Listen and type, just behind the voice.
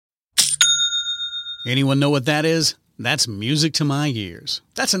Anyone know what that is? That's music to my ears.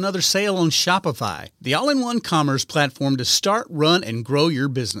 That's another sale on Shopify, the all-in-one commerce platform to start, run, and grow your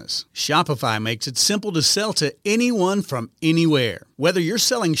business. Shopify makes it simple to sell to anyone from anywhere. Whether you're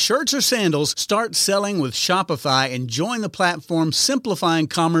selling shirts or sandals, start selling with Shopify and join the platform simplifying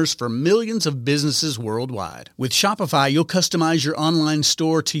commerce for millions of businesses worldwide. With Shopify, you'll customize your online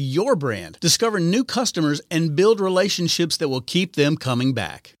store to your brand, discover new customers, and build relationships that will keep them coming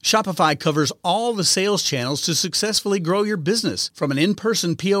back. Shopify covers all the sales channels to successfully grow your business, from an in-person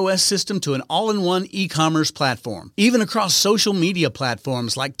POS system to an all-in-one e-commerce platform, even across social media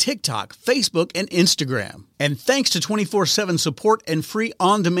platforms like TikTok, Facebook, and Instagram. And thanks to 24/7 support and free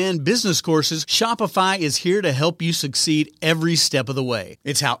on-demand business courses, Shopify is here to help you succeed every step of the way.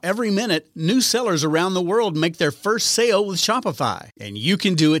 It's how every minute, new sellers around the world make their first sale with Shopify. And you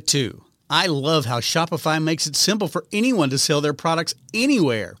can do it too. I love how Shopify makes it simple for anyone to sell their products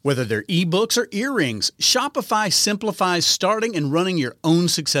anywhere. Whether they're ebooks or earrings, Shopify simplifies starting and running your own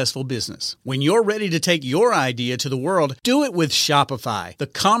successful business. When you're ready to take your idea to the world, do it with Shopify, the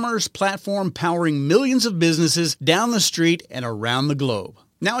commerce platform powering millions of businesses down the street and around the globe.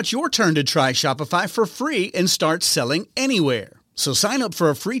 Now it's your turn to try Shopify for free and start selling anywhere. So sign up for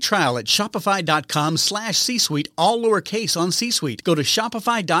a free trial at shopify.com/C-Suite, all lowercase on C-Suite. Go to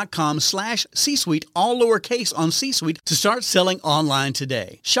shopify.com/C-Suite, all lowercase on C-Suite to start selling online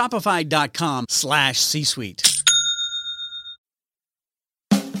today. Shopify.com/C-Suite.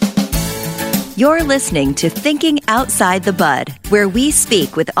 You're listening to Thinking Outside the Bud, where we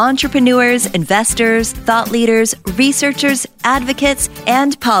speak with entrepreneurs, investors, thought leaders, researchers, advocates,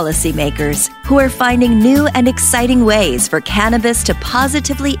 and policymakers who are finding new and exciting ways for cannabis to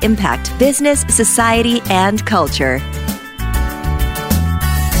positively impact business, society, and culture.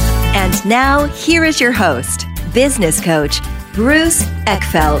 And now, here is your host, business coach, Bruce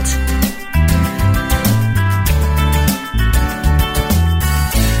Eckfeldt.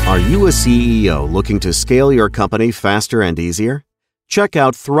 Are you a CEO looking to scale your company faster and easier? Check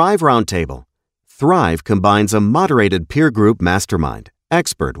out Thrive Roundtable. Thrive combines a moderated peer group mastermind,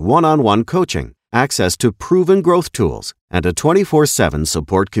 expert one-on-one coaching, access to proven growth tools, and a 24/7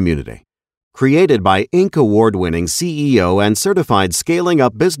 support community. Created by Inc. award-winning CEO and certified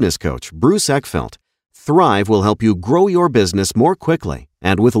scaling-up business coach Bruce Eckfeldt, Thrive will help you grow your business more quickly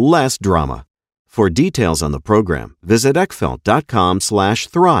and with less drama. For details on the program, visit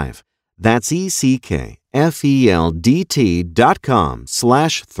eckfeldt.com/thrive. That's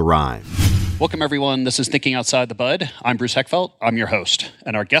ECKFELDT.com/thrive. Welcome, everyone. This is Thinking Outside the Bud. I'm Bruce Eckfeldt. I'm your host.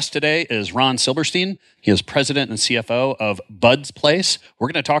 And our guest today is Ron Silberstein. He is president and CFO of Bud's Place. We're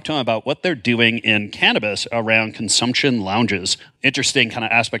going to talk to him about what they're doing in cannabis around consumption lounges. Interesting kind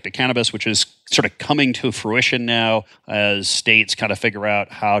of aspect of cannabis, which is sort of coming to fruition now as states kind of figure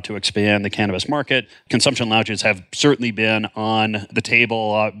out how to expand the cannabis market. Consumption lounges have certainly been on the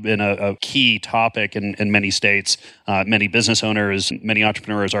table, been a key topic in many states. Many business owners, many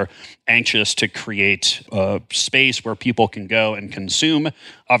entrepreneurs are anxious to create a space where people can go and consume.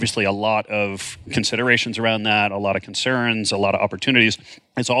 Obviously, a lot of considerations around that, a lot of concerns, a lot of opportunities.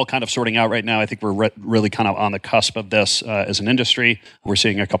 It's all kind of sorting out right now. I think we're really kind of on the cusp of this as an industry. We're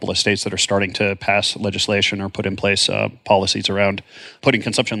seeing a couple of states that are starting to pass legislation or put in place policies around putting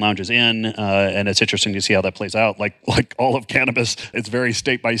consumption lounges in, and it's interesting to see how that plays out. Like all of cannabis, it's very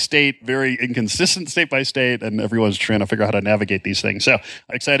state by state, very inconsistent state by state, and everyone's trying to figure out how to navigate these things. So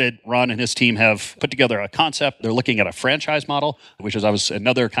excited. Ron and his team have put together a concept. They're looking at a franchise model, which is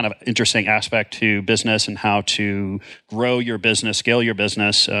another kind of interesting aspect to business and how to grow your business, scale your business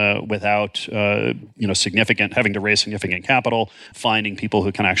without having to raise significant capital, finding people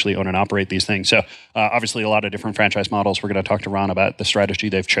who can actually own and operate these things. So obviously a lot of different franchise models. We're going to talk to Ron about the strategy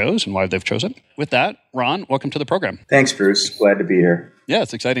they've chose and why they've chosen. With that, Ron, welcome to the program. Thanks, Bruce. Glad to be here. Yeah,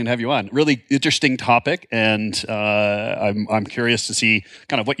 it's exciting to have you on. Really interesting topic, and I'm curious to see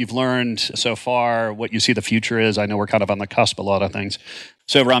kind of what you've learned so far, what you see the future is. I know we're kind of on the cusp of a lot of things.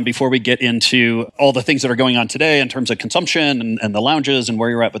 So, Ron, before we get into all the things that are going on today in terms of consumption and the lounges and where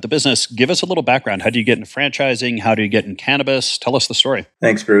you're at with the business, give us a little background. How do you get into franchising? How do you get in cannabis? Tell us the story.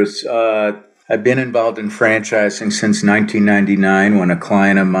 Thanks, Bruce. I've been involved in franchising since 1999 when a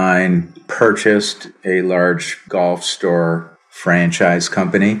client of mine purchased a large golf store franchise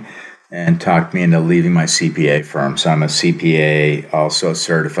company and talked me into leaving my CPA firm. So I'm a CPA, also a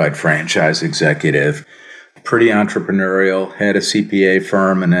certified franchise executive. Pretty entrepreneurial, had a CPA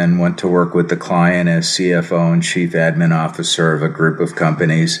firm, and then went to work with the client as CFO and chief admin officer of a group of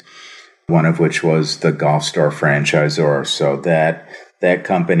companies, one of which was the golf store franchisor. So that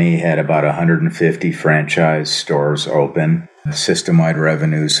company had about 150 franchise stores open. system-wide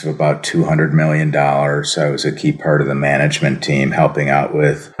revenues of about $200 million. I was a key part of the management team, helping out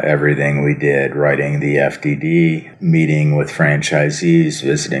with everything we did, writing the FDD, meeting with franchisees,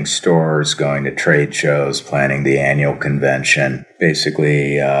 visiting stores, going to trade shows, planning the annual convention.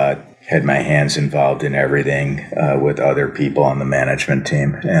 Basically, had my hands involved in everything with other people on the management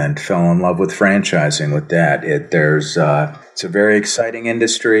team, and fell in love with franchising with that. It's a very exciting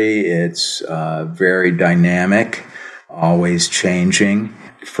industry. It's very dynamic, always changing.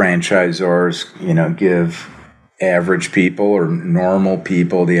 Franchisors, give average people or normal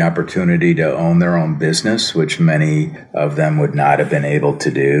people the opportunity to own their own business, which many of them would not have been able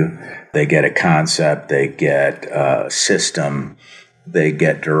to do. They get a concept, they get a system, they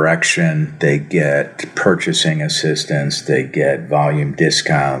get direction, they get purchasing assistance, they get volume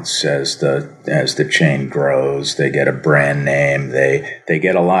discounts as the chain grows, they get a brand name, they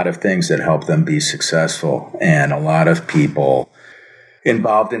get a lot of things that help them be successful. And a lot of people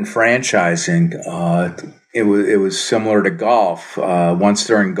involved in franchising, it was similar to golf. Once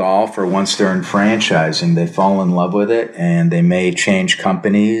they're in golf or once they're in franchising, they fall in love with it, and they may change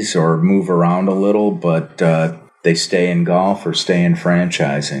companies or move around a little, but they stay in golf or stay in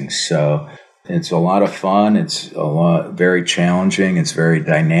franchising. So it's a lot of fun. It's very challenging. It's very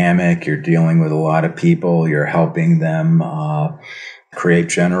dynamic. You're dealing with a lot of people. You're helping them create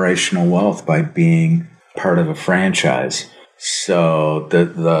generational wealth by being part of a franchise. So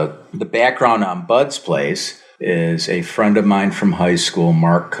the background on Bud's Place is a friend of mine from high school,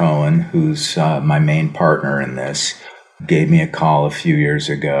 Mark Cohen, who's my main partner in this, gave me a call a few years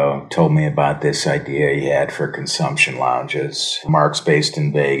ago, told me about this idea he had for consumption lounges. Mark's based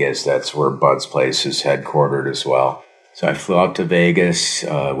in Vegas. That's where Bud's Place is headquartered as well. So I flew out to Vegas.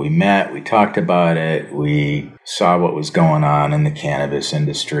 We met. We talked about it. We saw what was going on in the cannabis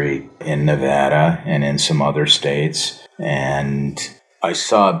industry in Nevada and in some other states. And I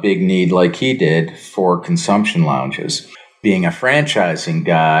saw a big need, like he did, for consumption lounges. Being a franchising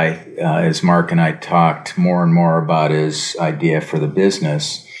guy, as Mark and I talked more and more about his idea for the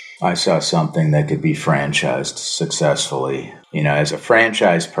business, I saw something that could be franchised successfully. As a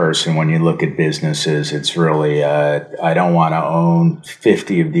franchise person, when you look at businesses, it's really, I don't want to own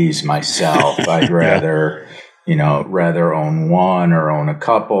 50 of these myself. I'd rather own one or own a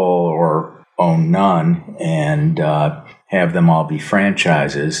couple or own none, and have them all be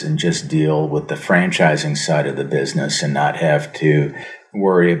franchises and just deal with the franchising side of the business and not have to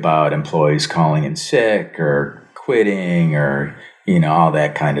worry about employees calling in sick or quitting or, all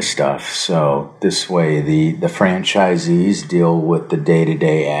that kind of stuff. So this way the franchisees deal with the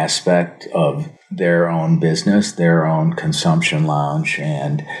day-to-day aspect of their own business, their own consumption lounge,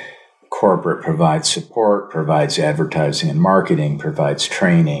 and corporate provides support, provides advertising and marketing, provides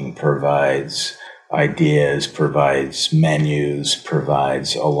training, provides ideas, provides menus,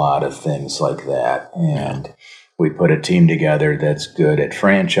 provides a lot of things like that. And we put a team together that's good at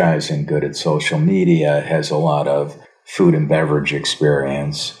franchising, good at social media, has a lot of food and beverage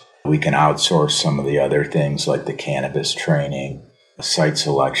experience. We can outsource some of the other things like the cannabis training, site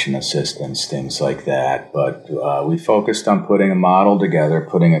selection assistance, things like that. But we focused on putting a model together,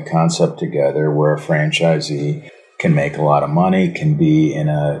 putting a concept together where a franchisee can make a lot of money, can be in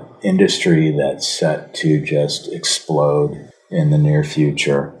an industry that's set to just explode in the near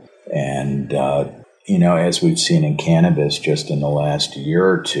future. And, as we've seen in cannabis just in the last year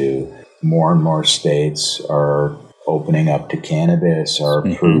or two, more and more states are opening up to cannabis, are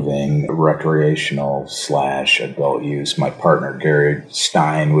approving recreational / adult use. My partner, Gary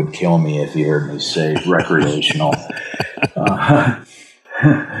Stein, would kill me if he heard me say recreational.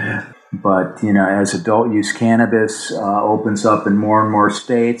 But, as adult use cannabis opens up in more and more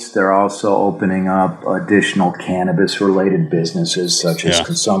states, they're also opening up additional cannabis-related businesses such as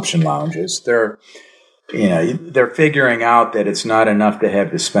consumption lounges. They're figuring out that it's not enough to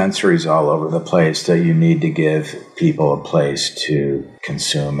have dispensaries all over the place, that you need to give people a place to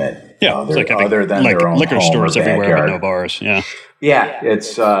consume it. Yeah, other than their own liquor stores everywhere, but no bars. Yeah. Yeah,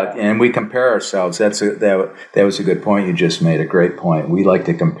 it's and we compare ourselves. That was a good point you just made. A great point. We like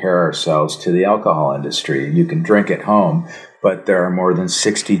to compare ourselves to the alcohol industry. You can drink at home, but there are more than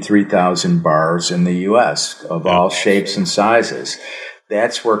 63,000 bars in the U.S. of all shapes and sizes.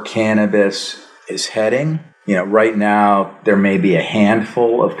 That's where cannabis is heading. Right now there may be a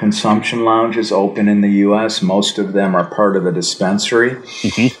handful of consumption lounges open in the U.S. Most of them are part of a dispensary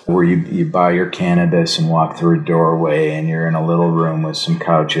where you buy your cannabis and walk through a doorway and you're in a little room with some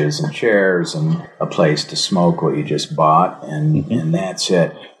couches and chairs and a place to smoke what you just bought, and that's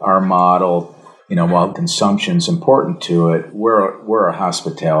it. Our model, while consumption's important to it, we're a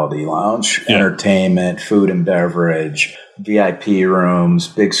hospitality lounge, entertainment, food and beverage, VIP rooms,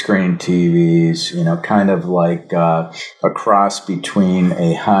 big screen TVs, kind of like a cross between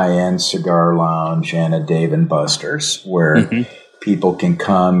a high-end cigar lounge and a Dave & Buster's, where people can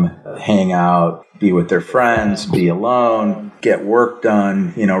come, hang out, be with their friends, be alone, get work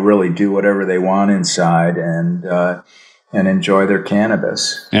done, really do whatever they want inside and enjoy their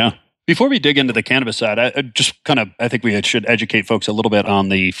cannabis. Yeah. Before we dig into the cannabis side, I think we should educate folks a little bit on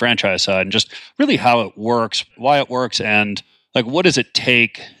the franchise side and just really how it works, why it works, and like what does it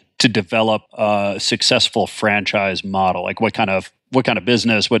take to develop a successful franchise model? Like what kind of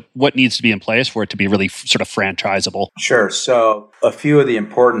business, what needs to be in place for it to be really sort of franchisable? Sure. So a few of the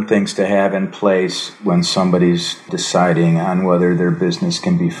important things to have in place when somebody's deciding on whether their business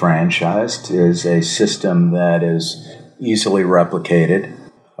can be franchised is a system that is easily replicated,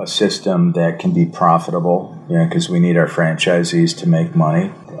 a system that can be profitable, because we need our franchisees to make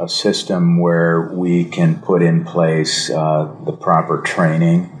money, a system where we can put in place the proper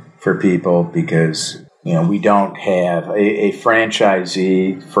training for people, because we don't have a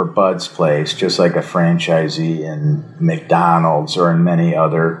franchisee for Bud's Place, just like a franchisee in McDonald's or in many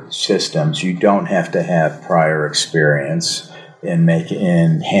other systems. You don't have to have prior experience in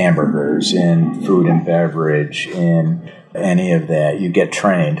hamburgers, in food and beverage, in any of that. You get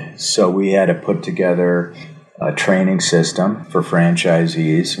trained. So we had to put together a training system for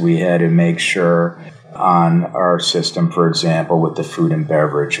franchisees. We had to make sure on our system, for example, with the food and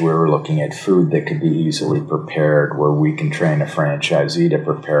beverage, we were looking at food that could be easily prepared, where we can train a franchisee to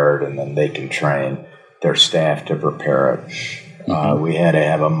prepare it, and then they can train their staff to prepare it. We had to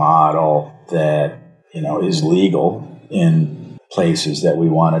have a model that, is legal in places that we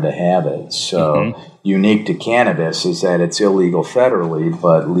wanted to have it. So unique to cannabis is that it's illegal federally,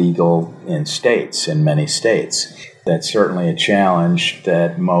 but legal in many states. That's certainly a challenge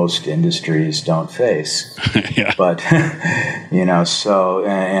that most industries don't face. Yeah. But, so,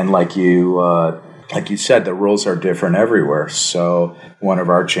 and like you said, the rules are different everywhere. So one of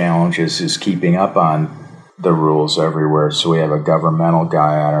our challenges is keeping up on the rules everywhere. So we have a governmental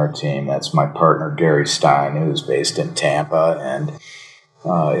guy on our team. That's my partner, Gary Stein, who's based in Tampa and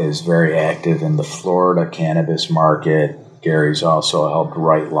is very active in the Florida cannabis market. Gary's also helped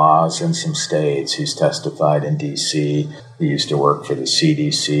write laws in some states. He's testified in D.C. He used to work for the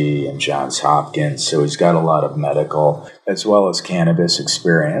CDC and Johns Hopkins, so he's got a lot of medical as well as cannabis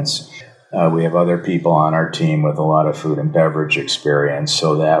experience. We have other people on our team with a lot of food and beverage experience,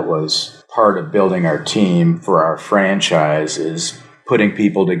 so that was part of building our team for our franchise, is putting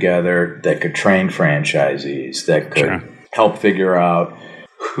people together that could train franchisees, that could help figure out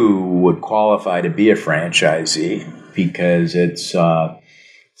who would qualify to be a franchisee, because it's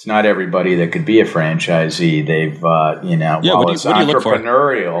not everybody that could be a franchisee. They've it's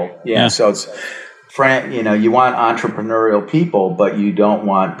entrepreneurial. Yeah, so it's you want entrepreneurial people, but you don't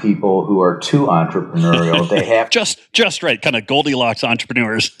want people who are too entrepreneurial. They have just right, kind of Goldilocks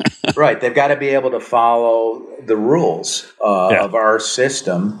entrepreneurs. Right, they've got to be able to follow the rules of our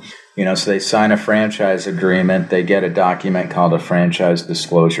system. So they sign a franchise agreement. They get a document called a franchise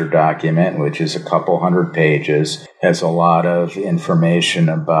disclosure document, which is a couple hundred pages, has a lot of information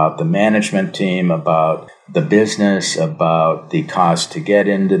about the management team, about the business, about the cost to get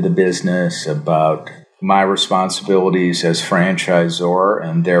into the business, about my responsibilities as franchisor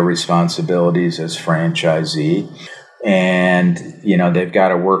and their responsibilities as franchisee. And, they've got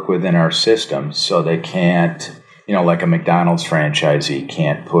to work within our system, so they can't, like a McDonald's franchisee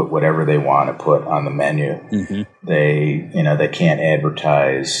can't put whatever they want to put on the menu. They can't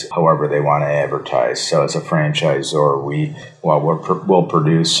advertise however they want to advertise. So as a franchisor, we'll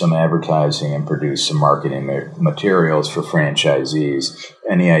produce some advertising and produce some marketing materials for franchisees.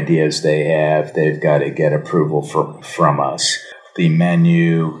 Any ideas they have, they've got to get approval from us. The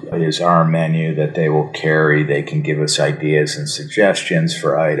menu is our menu that they will carry. They can give us ideas and suggestions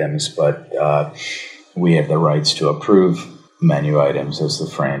for items, but we have the rights to approve menu items as the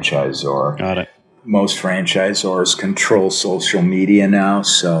franchisor. Got it. Most franchisors control social media now,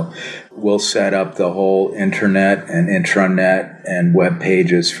 so we'll set up the whole internet and intranet and web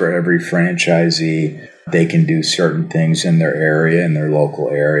pages for every franchisee. They can do certain things in their area, in their local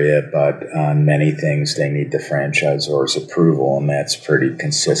area, but on many things they need the franchisor's approval, and that's pretty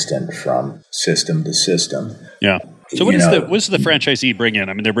consistent from system to system. Yeah. So what does the franchisee bring in?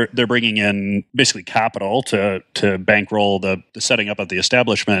 I mean, they're bringing in basically capital to bankroll the setting up of the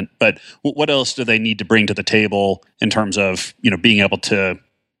establishment. But what else do they need to bring to the table in terms of being able to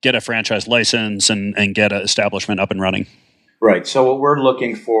get a franchise license and get an establishment up and running? Right. So what we're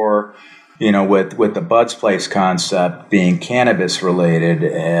looking for, with the Bud's Place concept being cannabis related,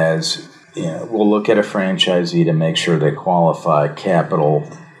 as we'll look at a franchisee to make sure they qualify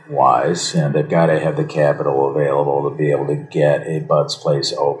capital-wise. They've got to have the capital available to be able to get a Bud's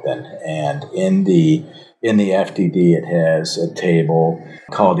Place open. And in the FDD, it has a table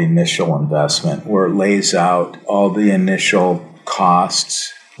called initial investment, where it lays out all the initial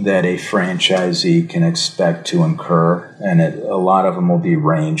costs that a franchisee can expect to incur. And a lot of them will be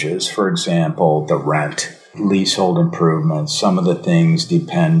ranges. For example, the rent, leasehold improvements. Some of the things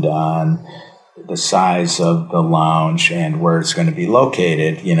depend on the size of the lounge and where it's going to be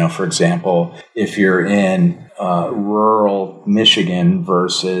located. For example, if you're in rural Michigan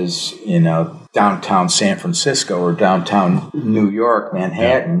versus, downtown San Francisco or downtown New York,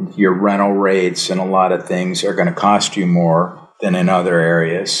 Manhattan, your rental rates and a lot of things are going to cost you more than in other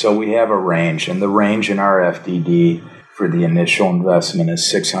areas. So we have a range, and the range in our FDD for the initial investment is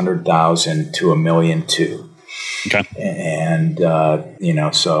 $600,000 to $1.2 million. Okay. And,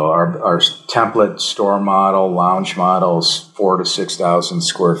 so our template store model, lounge model is 4,000 to 6,000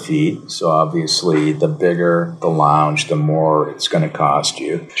 square feet. So obviously the bigger the lounge, the more it's going to cost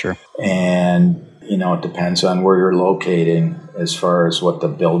you. Sure. And, it depends on where you're locating as far as what the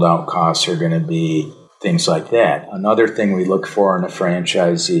build out costs are going to be, things like that. Another thing we look for in a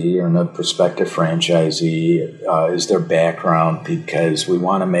franchisee or in a prospective franchisee is their background, because we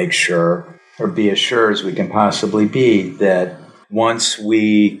want to make sure, or be as sure as we can possibly be, that once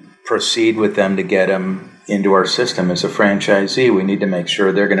we proceed with them to get them into our system as a franchisee, we need to make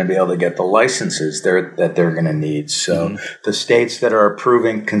sure they're going to be able to get the licenses that they're going to need. So the states that are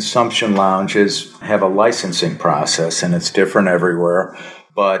approving consumption lounges have a licensing process, and it's different everywhere.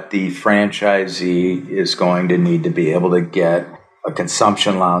 But the franchisee is going to need to be able to get a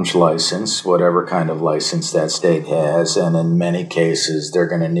consumption lounge license, whatever kind of license that state has. And in many cases, they're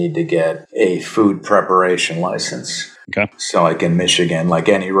going to need to get a food preparation license. Okay. So like in Michigan, like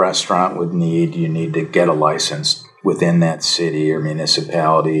any restaurant would need, you need to get a license within that city or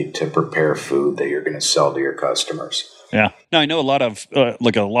municipality to prepare food that you're going to sell to your customers. Yeah. Now, I know a lot of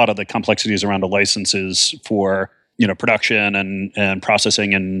the complexities around the licenses for production and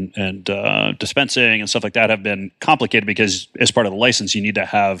processing and dispensing and stuff like that have been complicated, because as part of the license, you need to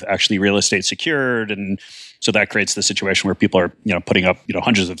have actually real estate secured. And so that creates the situation where people are, putting up,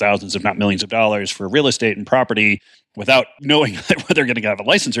 hundreds of thousands, if not millions of dollars for real estate and property without knowing whether they're going to have a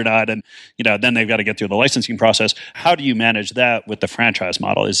license or not. And, then they've got to get through the licensing process. How do you manage that with the franchise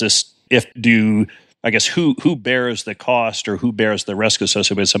model? Who bears the cost, or who bears the risk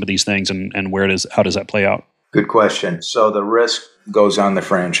associated with some of these things, and how does that play out? Good question. So the risk goes on the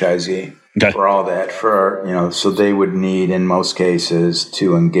franchisee for all that. So they would need, in most cases,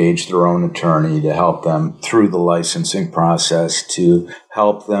 to engage their own attorney to help them through the licensing process, to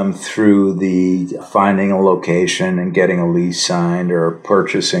help them through the finding a location and getting a lease signed or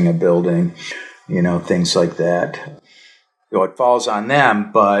purchasing a building, things like that. It falls on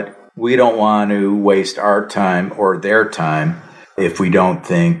them, but we don't want to waste our time or their time if we don't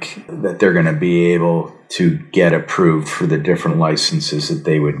think that they're going to be able to get approved for the different licenses that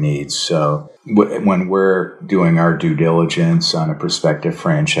they would need. So when we're doing our due diligence on a prospective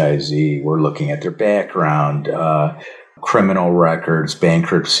franchisee, we're looking at their background, criminal records,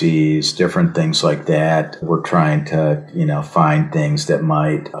 bankruptcies, different things like that. We're trying to, find things that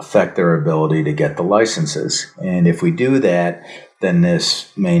might affect their ability to get the licenses. And if we do that, then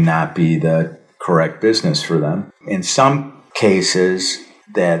this may not be the correct business for them. In some cases,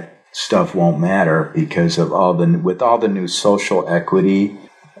 that stuff won't matter because of all the new social equity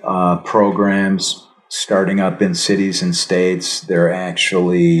programs starting up in cities and states. They're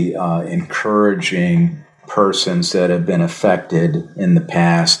actually encouraging persons that have been affected in the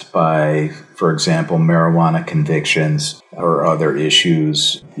past by, for example, marijuana convictions or other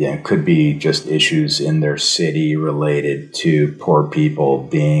issues. It could be just issues in their city related to poor people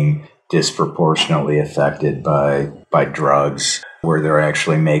being disproportionately affected by drugs, where they're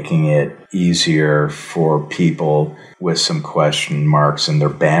actually making it easier for people with some question marks in their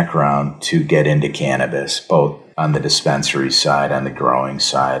background to get into cannabis, both on the dispensary side, on the growing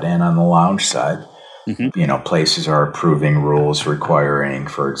side, and on the lounge side. Mm-hmm. Places are approving rules requiring,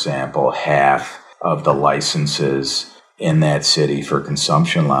 for example, half of the licenses in that city for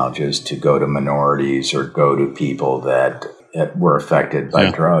consumption lounges to go to minorities or go to people that were affected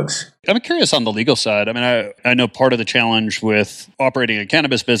by drugs. I'm curious on the legal side. I mean, I know part of the challenge with operating a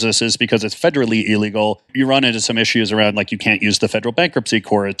cannabis business is because it's federally illegal. You run into some issues around like you can't use the federal bankruptcy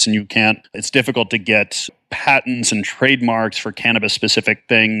courts and it's difficult to get patents and trademarks for cannabis specific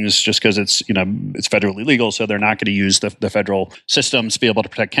things just because it's federally legal. So they're not going to use the federal systems to be able to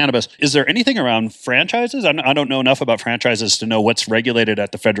protect cannabis. Is there anything around franchises? I don't know enough about franchises to know what's regulated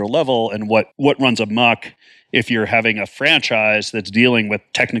at the federal level and what runs amok if you're having a franchise that's dealing with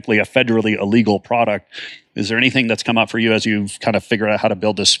technically a federally illegal product. Is there anything that's come up for you as you've kind of figured out how to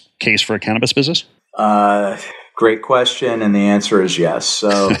build this case for a cannabis business? Great question, and the answer is yes.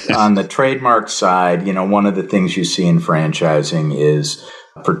 So on the trademark side, one of the things you see in franchising is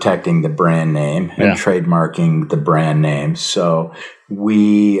protecting the brand name and trademarking the brand name. So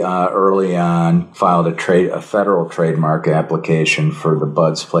we early on filed a federal trademark application for the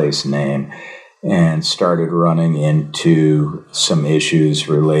Bud's Place name and started running into some issues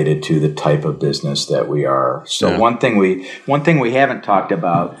related to the type of business that we are. So one thing we haven't talked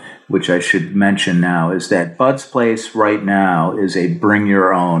about, which I should mention now, is that Bud's Place right now is a bring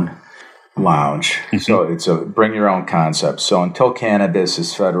your own lounge. Mm-hmm. So it's a bring your own concept. So until cannabis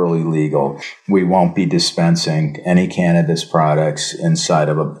is federally legal, we won't be dispensing any cannabis products inside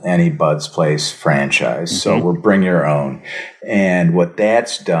of any Bud's Place franchise. Mm-hmm. So we're bring your own. And what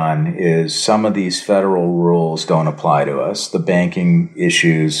that's done is some of these federal rules don't apply to us. The banking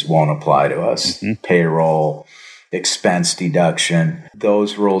issues won't apply to us. Mm-hmm. Payroll, expense deduction,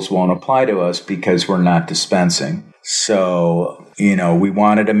 those rules won't apply to us because we're not dispensing. So, we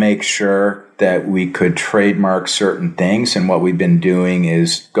wanted to make sure that we could trademark certain things. And what we've been doing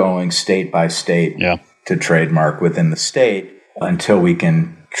is going state by state to trademark within the state until we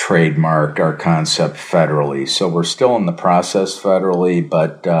can trademark our concept federally. So we're still in the process federally,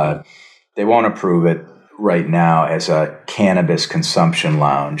 but they won't approve it right now as a cannabis consumption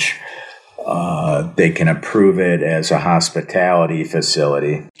lounge. They can approve it as a hospitality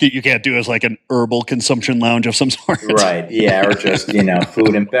facility. You can't do it as like an herbal consumption lounge of some sort. Right, yeah, or just,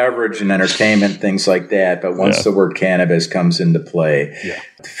 food and beverage and entertainment, things like that. But once the word cannabis comes into play,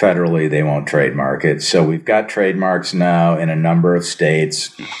 federally, they won't trademark it. So we've got trademarks now in a number of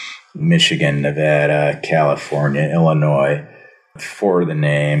states, Michigan, Nevada, California, Illinois, for the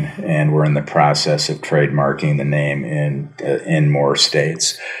name, and we're in the process of trademarking the name in more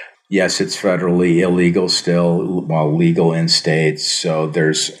states. Yes, it's federally illegal still, while legal in states. So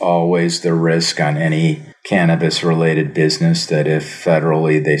there's always the risk on any cannabis-related business that if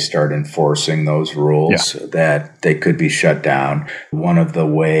federally they start enforcing those rules, that they could be shut down. One of the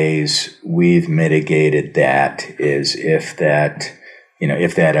ways we've mitigated that is if that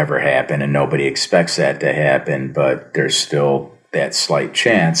ever happened, and nobody expects that to happen, but there's still that slight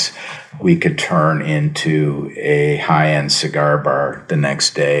chance, we could turn into a high-end cigar bar the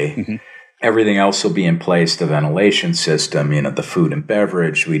next day. Mm-hmm. Everything else will be in place, the ventilation system, the food and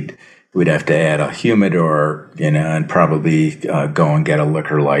beverage. We'd have to add a humidor, and probably go and get a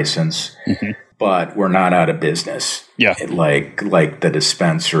liquor license. Mm-hmm. But we're not out of business. Yeah. Like the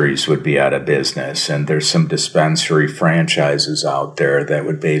dispensaries would be out of business. And there's some dispensary franchises out there that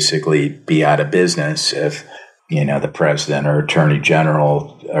would basically be out of business if the president or attorney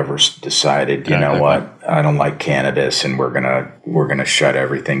general ever decided, what, I don't like cannabis, and we're gonna shut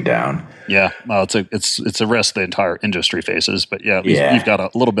everything down. Yeah, well, it's a risk the entire industry faces, but at least you've got a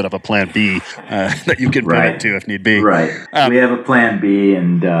little bit of a plan B that you can pivot to if need be. Right. We have a plan B,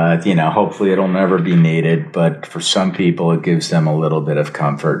 and hopefully it'll never be needed. But for some people, it gives them a little bit of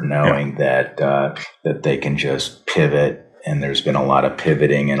comfort knowing that they can just pivot. And there's been a lot of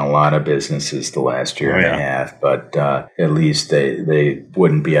pivoting in a lot of businesses the last year and a half, but at least they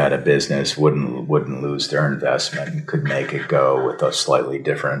wouldn't be out of business, wouldn't lose their investment, and could make it go with a slightly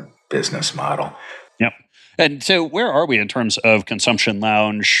different business model. Yep. And so where are we in terms of consumption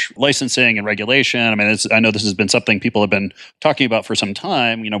lounge licensing and regulation? I mean, I know this has been something people have been talking about for some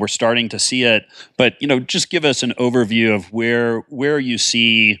time. We're starting to see it, but, just give us an overview of where you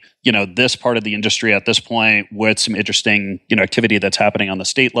see, this part of the industry at this point with some interesting, activity that's happening on the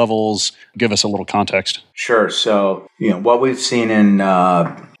state levels. Give us a little context. Sure. So, what we've seen in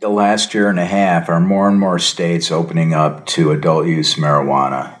the last year and a half are more and more states opening up to adult use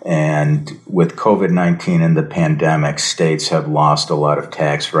marijuana. And with COVID-19 and the pandemic, states have lost a lot of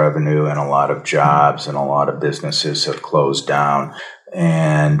tax revenue and a lot of jobs, and a lot of businesses have closed down.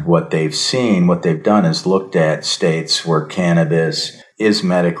 And what they've done is looked at states where cannabis is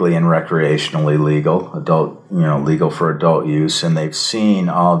medically and recreationally legal, legal for adult use, and they've seen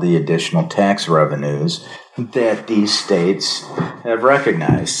all the additional tax revenues that these states have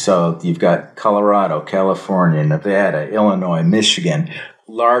recognized. So you've got Colorado, California, Nevada, Illinois, Michigan,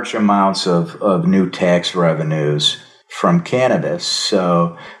 large amounts of new tax revenues from cannabis.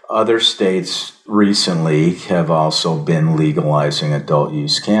 So other states recently have also been legalizing adult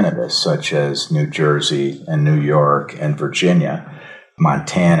use cannabis, such as New Jersey and New York and Virginia,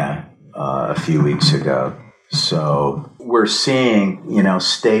 Montana a few weeks ago. So we're seeing,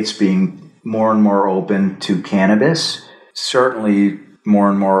 states being more and more open to cannabis, certainly more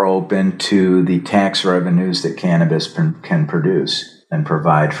and more open to the tax revenues that cannabis can produce and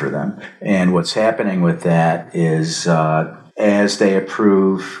provide for them. And what's happening with that is as they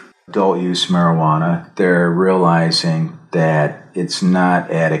approve adult use marijuana, they're realizing that it's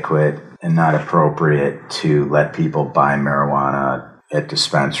not adequate and not appropriate to let people buy marijuana at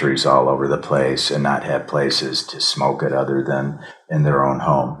dispensaries all over the place and not have places to smoke it other than in their own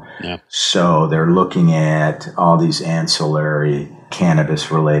home. Yeah. So they're looking at all these ancillary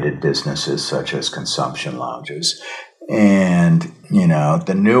cannabis-related businesses such as consumption lounges. And,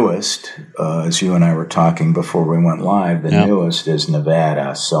 the newest, as you and I were talking before we went live, the newest is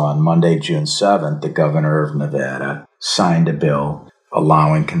Nevada. So on Monday, June 7th, the governor of Nevada signed a bill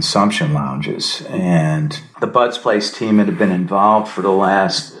allowing consumption lounges. And the Bud's Place team had been involved for the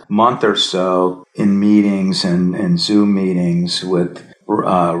last month or so in meetings and Zoom meetings with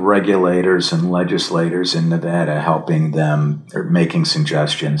regulators and legislators in Nevada, helping them or making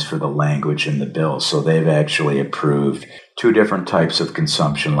suggestions for the language in the bill. So they've actually approved two different types of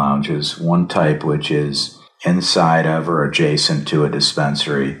consumption lounges. One type which is inside of or adjacent to a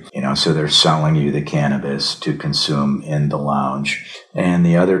dispensary, so they're selling you the cannabis to consume in the lounge. And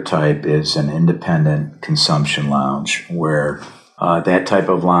the other type is an independent consumption lounge where that type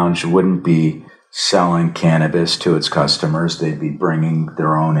of lounge wouldn't be selling cannabis to its customers. They'd be bringing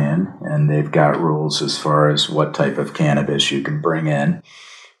their own in, and they've got rules as far as what type of cannabis you can bring in.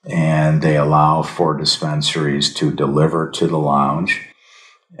 And they allow for dispensaries to deliver to the lounge.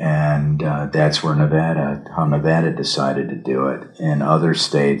 And that's how Nevada decided to do it. In other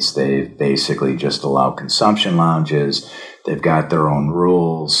states, they've basically just allowed consumption lounges. They've got their own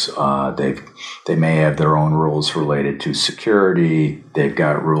rules. They may have their own rules related to security. They've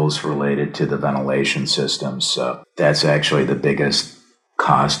got rules related to the ventilation systems. So that's actually the biggest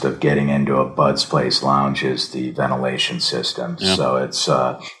cost of getting into a Bud's Place lounge is the ventilation system. Yeah. So it's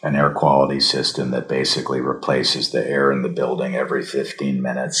an air quality system that basically replaces the air in the building every 15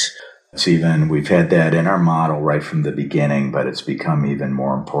 minutes. We've had that in our model right from the beginning, but it's become even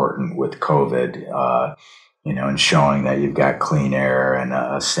more important with COVID, and showing that you've got clean air and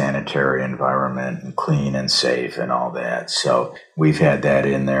a sanitary environment and clean and safe and all that. So we've had that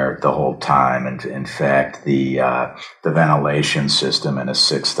in there the whole time. And in fact, the ventilation system in a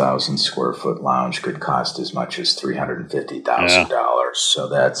 6,000 square foot lounge could cost as much as $350,000. So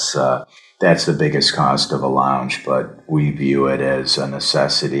that's the biggest cost of a lounge, but we view it as a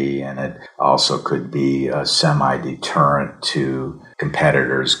necessity, and it also could be a semi-deterrent to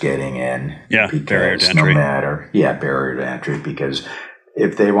competitors getting in. Yeah, barrier to entry. Barrier to entry, because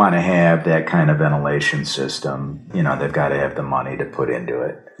if they want to have that kind of ventilation system, they've got to have the money to put into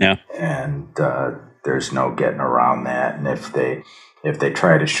it. Yeah. And there's no getting around that. And if they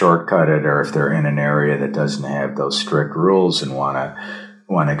try to shortcut it, or if they're in an area that doesn't have those strict rules and want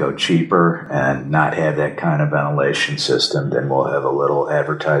to go cheaper and not have that kind of ventilation system, then we'll have a little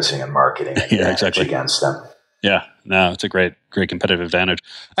advertising and marketing against them. Yeah, no, it's a great competitive advantage.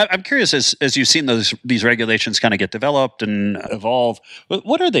 I'm curious, as you've seen these regulations kind of get developed and evolve,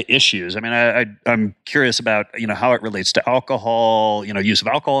 what are the issues? I mean, I'm curious about how it relates to alcohol, use of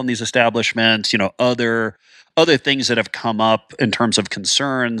alcohol in these establishments, other things that have come up in terms of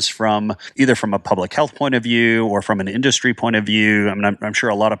concerns from either from a public health point of view or from an industry point of view. I mean, I'm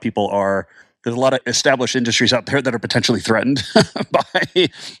sure a lot of people there's a lot of established industries out there that are potentially threatened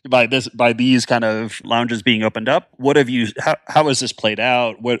by these kind of lounges being opened up. How has this played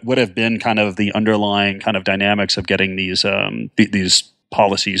out? What have been kind of the underlying kind of dynamics of getting these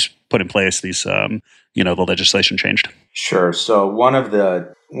policies put in place, the legislation changed? Sure. So one of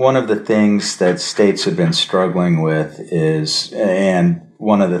the things that states have been struggling with is, and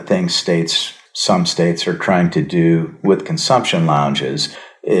one of the things some states are trying to do with consumption lounges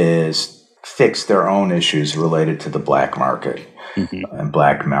is fix their own issues related to the black market and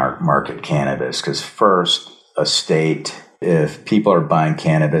black market cannabis. Because first, a state, if people are buying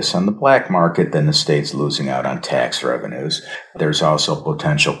cannabis on the black market, then the state's losing out on tax revenues. There's also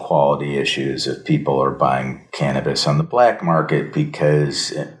potential quality issues if people are buying cannabis on the black market,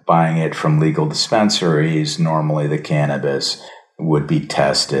 because buying it from legal dispensaries, normally the cannabis would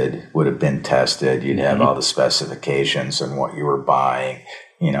have been tested. You'd have all the specifications on what you were buying.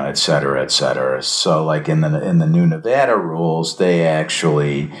 et cetera, et cetera. So like in the new Nevada rules, they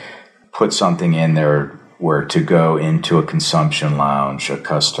actually put something in there where to go into a consumption lounge, a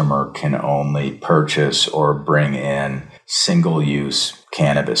customer can only purchase or bring in single-use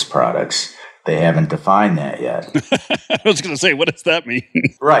cannabis products. They haven't defined that yet. I was going to say, what does that mean?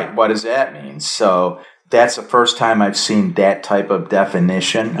 Right. What does that mean? So that's the first time I've seen that type of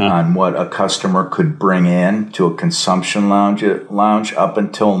definition on what a customer could bring in to a consumption lounge. Up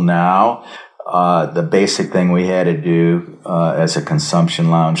until now, the basic thing we had to do as a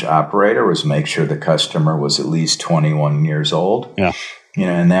consumption lounge operator was make sure the customer was at least 21 years old. Yeah.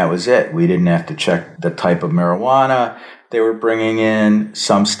 And that was it. We didn't have to check the type of marijuana they were bringing in.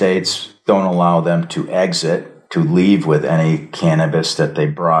 Some states don't allow them to leave with any cannabis that they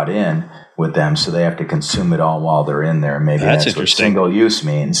brought in with them, so they have to consume it all while they're in there. Maybe that's what single use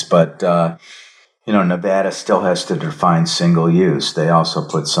means, but Nevada still has to define single use. They also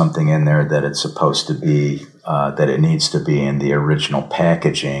put something in there that it's supposed to be, that it needs to be in the original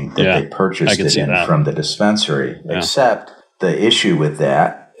packaging that they purchased it in from the dispensary. Yeah. Except the issue with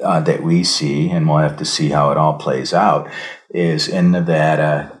that we see, and we'll have to see how it all plays out, is in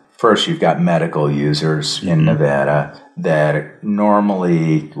Nevada. First, you've got medical users in Nevada that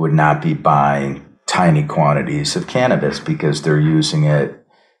normally would not be buying tiny quantities of cannabis because they're using it,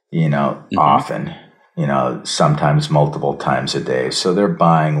 often, sometimes multiple times a day. So they're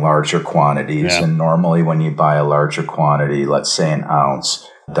buying larger quantities. Yeah. And normally when you buy a larger quantity, let's say an ounce,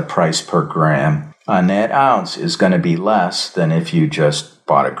 the price per gram on that ounce is going to be less than if you just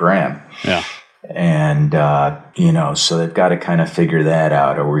bought a gram. Yeah. And, so they've got to kind of figure that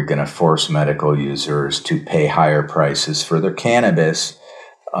out. Are we going to force medical users to pay higher prices for their cannabis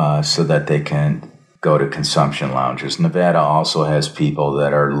so that they can go to consumption lounges? Nevada also has people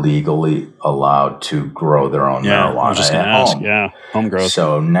that are legally allowed to grow their own marijuana at home. Yeah, home growth.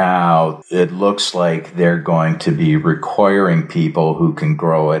 So now it looks like they're going to be requiring people who can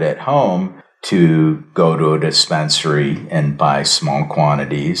grow it at home to go to a dispensary and buy small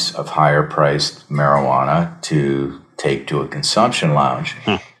quantities of higher priced marijuana to take to a consumption lounge.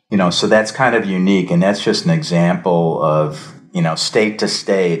 So that's kind of unique. And that's just an example of, state to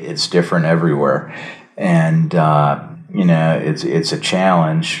state, it's different everywhere. And, it's a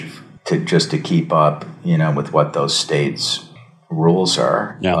challenge to keep up, with what those states' rules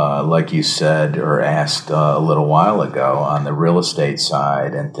are. Yeah. Like you said or asked a little while ago on the real estate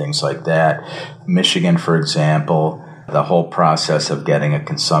side and things like that. Michigan, for example, the whole process of getting a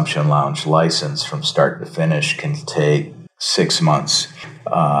consumption lounge license from start to finish can take 6 months.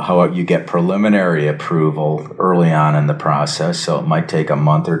 However, you get preliminary approval early on in the process, so it might take a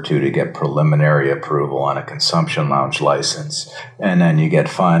month or two to get preliminary approval on a consumption lounge license. And then you get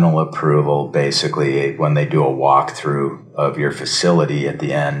final approval basically when they do a walkthrough of your facility at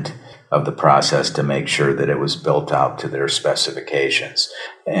the end of the process to make sure that it was built out to their specifications.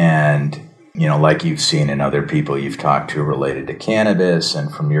 And like you've seen in other people you've talked to related to cannabis,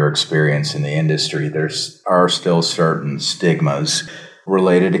 and from your experience in the industry, there are still certain stigmas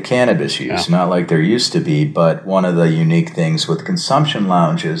related to cannabis use. Not like there used to be, but one of the unique things with consumption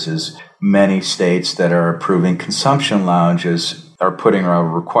lounges is many states that are approving consumption lounges are putting a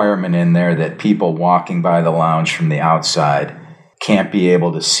requirement in there that people walking by the lounge from the outside can't be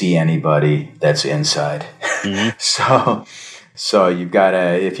able to see anybody that's inside. Mm-hmm. So you've got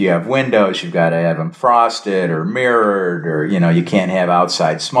to, if you have windows, you've got to have them frosted or mirrored, or, you can't have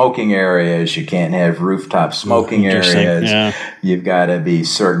outside smoking areas. You can't have rooftop smoking areas. Yeah. You've got to be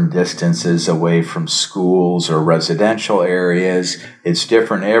certain distances away from schools or residential areas. It's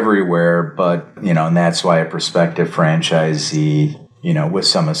different everywhere, but, and that's why a prospective franchisee, with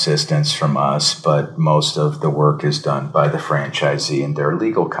some assistance from us, but most of the work is done by the franchisee and their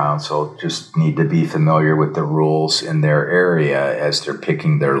legal counsel, just need to be familiar with the rules in their area as they're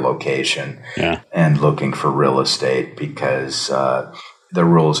picking their location and looking for real estate, because the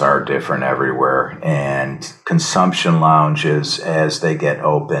rules are different everywhere. And consumption lounges, as they get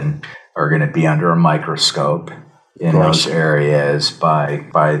open, are going to be under a microscope in those areas by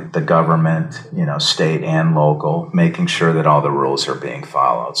the government, state and local, making sure that all the rules are being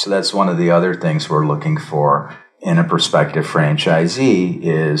followed. So that's one of the other things we're looking for in a prospective franchisee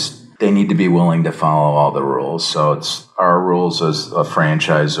is they need to be willing to follow all the rules. So it's our rules as a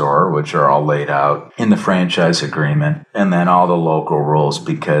franchisor, which are all laid out in the franchise agreement, and then all the local rules,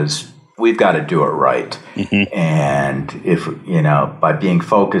 because we've got to do it right. Mm-hmm. And if, by being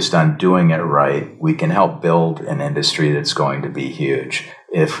focused on doing it right, we can help build an industry that's going to be huge.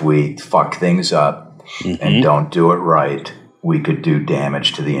 If we fuck things up and don't do it right, we could do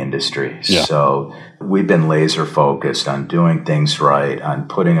damage to the industry. Yeah. So we've been laser focused on doing things right, on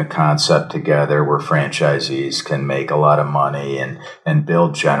putting a concept together where franchisees can make a lot of money and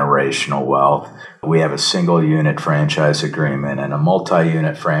build generational wealth. We have a single unit franchise agreement and a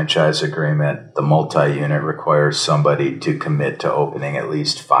multi-unit franchise agreement. The multi-unit requires somebody to commit to opening at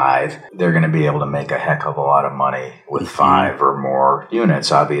least 5. They're going to be able to make a heck of a lot of money with 5 or more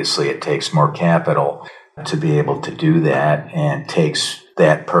units. Obviously, it takes more capital to be able to do that, and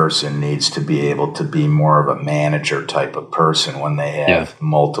that person needs to be able to be more of a manager type of person when they have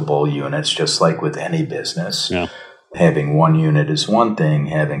multiple units, just like with any business. Yeah. Having 1 unit is one thing,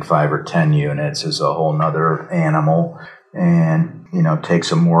 having 5 or 10 units is a whole nother animal, and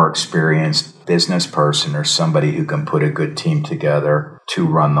takes a more experienced business person or somebody who can put a good team together to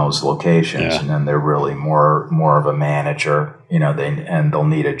run those locations. And then they're really more of a manager, they'll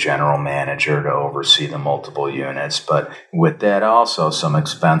need a general manager to oversee the multiple units. But with that also, some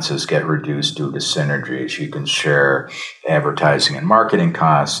expenses get reduced due to synergies. You can share advertising and marketing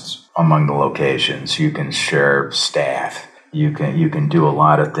costs among the locations. You can share staff. You can do a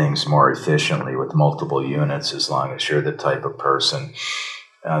lot of things more efficiently with multiple units as long as you're the type of person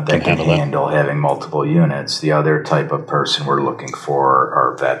that can handle having multiple units. The other type of person we're looking for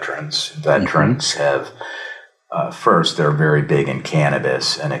are veterans. Veterans have, first, they're very big in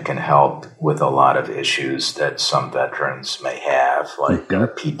cannabis, and it can help with a lot of issues that some veterans may have, like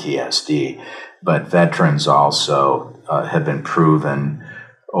PTSD. But veterans also have been proven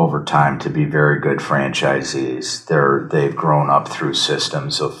over time to be very good franchisees. They've grown up through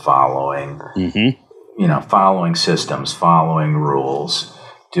systems of following systems, following rules,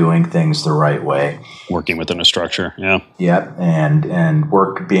 doing things the right way. Working within a structure, yeah. Yep, and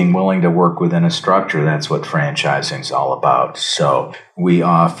being willing to work within a structure. That's what franchising is all about. So we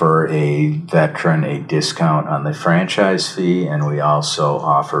offer a veteran a discount on the franchise fee, and we also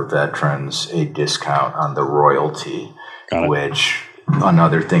offer veterans a discount on the royalty, which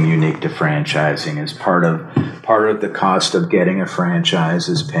another thing unique to franchising is part of the cost of getting a franchise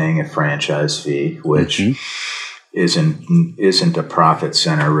is paying a franchise fee, which isn't a profit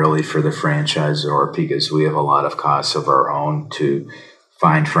center really for the franchisor, because we have a lot of costs of our own to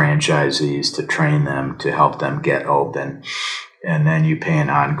find franchisees, to train them, to help them get open. And then you pay an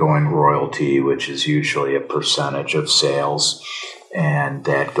ongoing royalty, which is usually a percentage of sales, and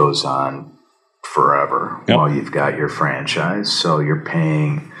that goes on forever while you've got your franchise. So you're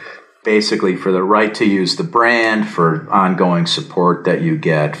paying basically for the right to use the brand, for ongoing support that you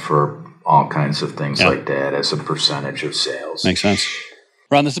get, for all kinds of things like that as a percentage of sales. Makes sense.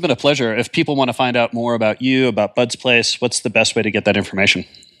 Ron, this has been a pleasure. If people want to find out more about you, about Bud's Place, what's the best way to get that information?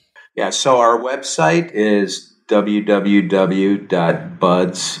 Yeah, so our website is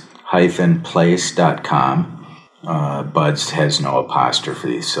www.buds-place.com. Buds has no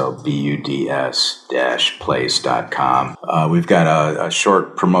apostrophe, so buds-place.com. We've got a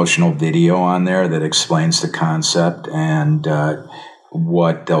short promotional video on there that explains the concept and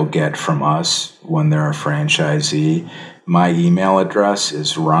what they'll get from us when they're a franchisee. My email address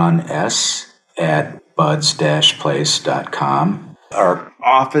is rons@buds-place.com. Our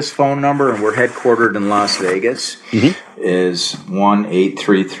office phone number, and we're headquartered in Las Vegas, is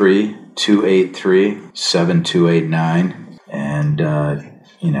 1-833-283-7289. And,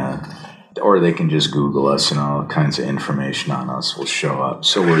 or they can just Google us, and all kinds of information on us will show up.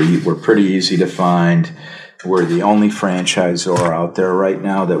 So we're pretty easy to find. We're the only franchisor out there right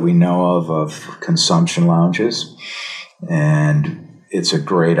now that we know of consumption lounges. And it's a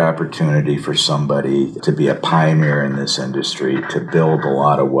great opportunity for somebody to be a pioneer in this industry, to build a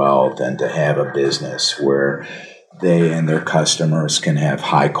lot of wealth, and to have a business where they and their customers can have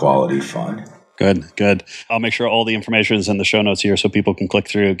high-quality fun. Good. I'll make sure all the information is in the show notes here so people can click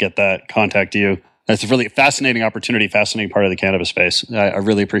through, get that, contact you. It's a really fascinating opportunity, fascinating part of the cannabis space. I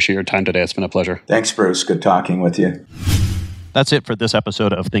really appreciate your time today. It's been a pleasure. Thanks, Bruce. Good talking with you. That's it for this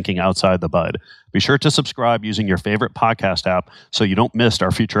episode of Thinking Outside the Bud. Be sure to subscribe using your favorite podcast app so you don't miss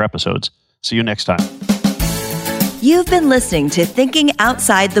our future episodes. See you next time. You've been listening to Thinking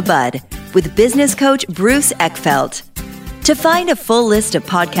Outside the Bud with business coach Bruce Eckfeldt. To find a full list of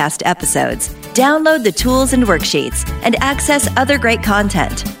podcast episodes, download the tools and worksheets, and access other great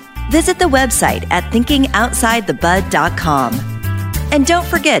content, visit the website at thinkingoutsidethebud.com. And don't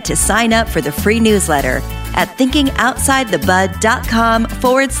forget to sign up for the free newsletter at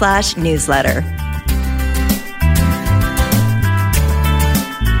thinkingoutsidethebud.com/newsletter.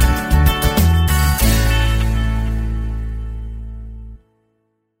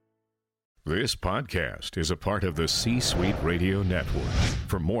 This podcast is a part of the C-Suite Radio Network.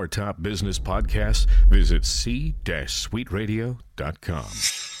 For more top business podcasts, visit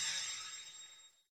c-suiteradio.com.